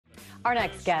Our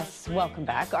next guests, welcome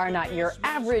back, are not your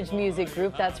average music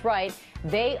group. That's right.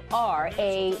 They are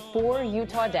four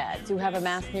Utah dads who have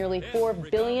amassed nearly 4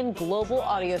 billion global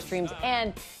audio streams.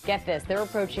 And get this, they're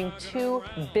approaching 2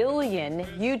 billion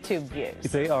YouTube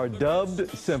views. They are dubbed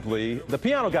simply the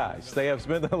Piano Guys. They have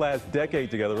spent the last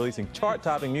decade together releasing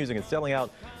chart-topping music and selling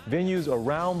out venues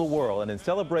around the world. And in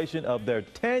celebration of their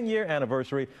 10-year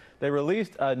anniversary, they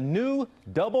released a new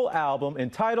double album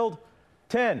entitled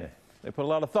 10. They put a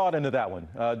lot of thought into that one.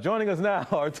 Joining us now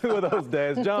are two of those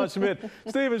dads, John Schmidt,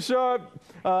 Stephen Sharp,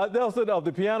 Nelson of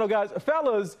the Piano Guys.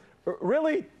 Fellas,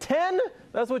 really, 10?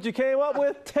 That's what you came up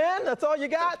with? 10? That's all you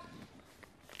got?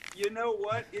 You know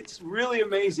what? It's really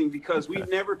amazing because we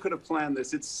never could have planned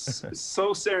this. It's so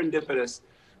serendipitous.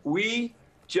 We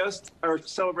just are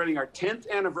celebrating our 10th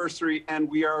anniversary, and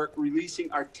we are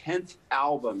releasing our 10th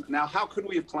album. Now, how could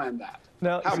we have planned that?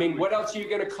 Now, I mean, what else are you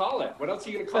going to call it? What else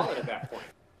are you going to call it at that point?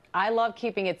 I love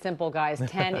keeping it simple, guys.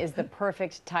 10 is the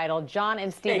perfect title. John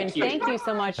and Stephen, thank you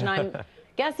so much. And I'm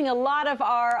guessing a lot of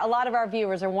our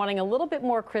viewers are wanting a little bit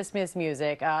more Christmas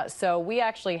music. So we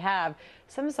actually have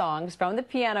some songs from the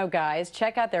Piano Guys.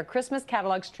 Check out their Christmas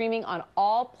catalog streaming on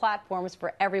all platforms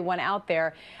for everyone out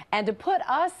there. And to put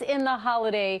us in the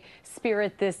holiday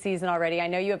spirit this season already, I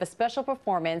know you have a special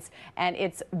performance, and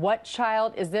it's What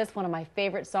Child Is This? One of my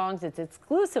favorite songs. It's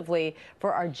exclusively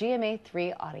for our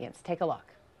GMA3 audience. Take a look.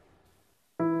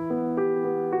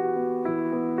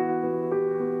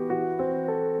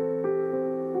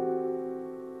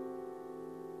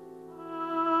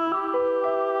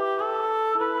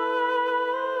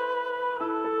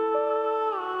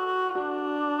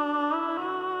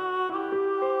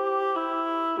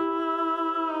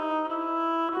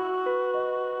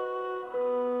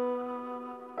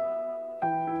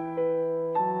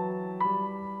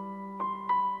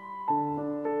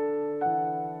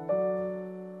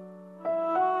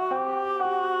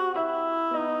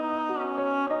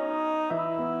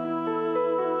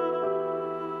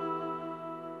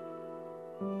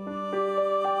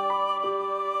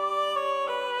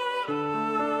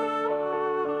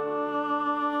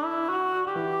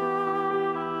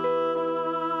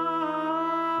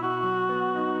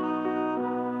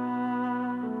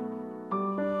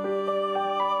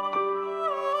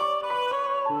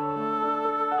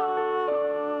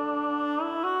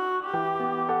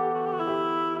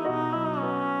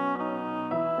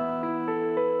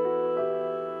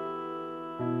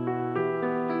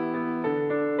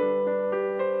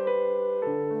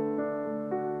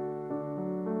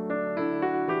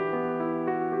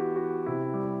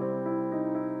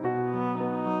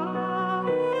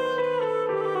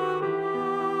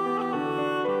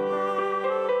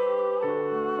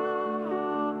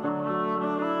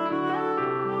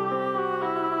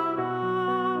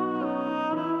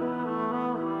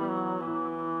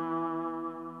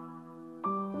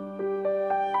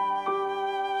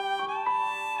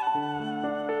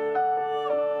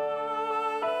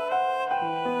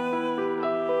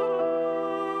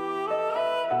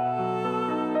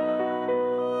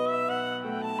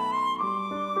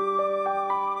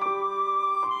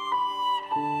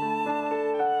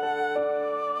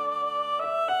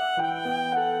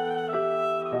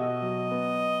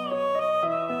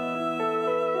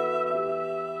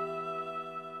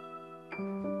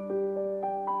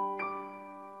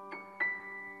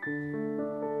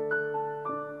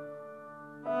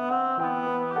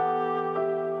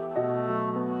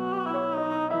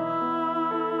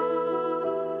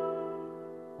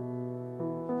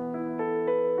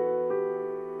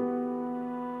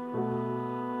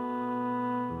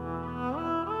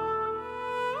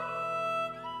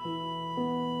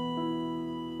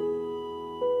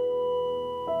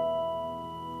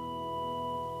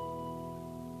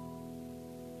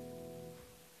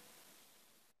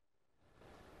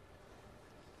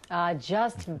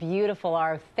 Just beautiful.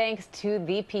 Our thanks to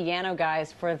the Piano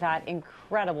Guys for that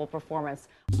incredible performance.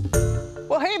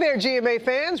 Well, hey there, GMA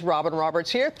fans. Robin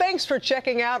Roberts here. Thanks for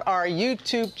checking out our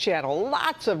YouTube channel.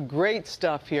 Lots of great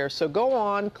stuff here. So go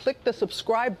on, click the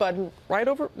subscribe button right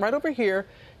over here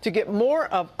to get more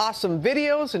of awesome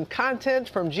videos and content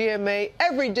from GMA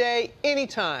every day,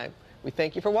 anytime. We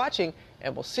thank you for watching,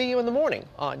 and we'll see you in the morning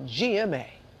on GMA.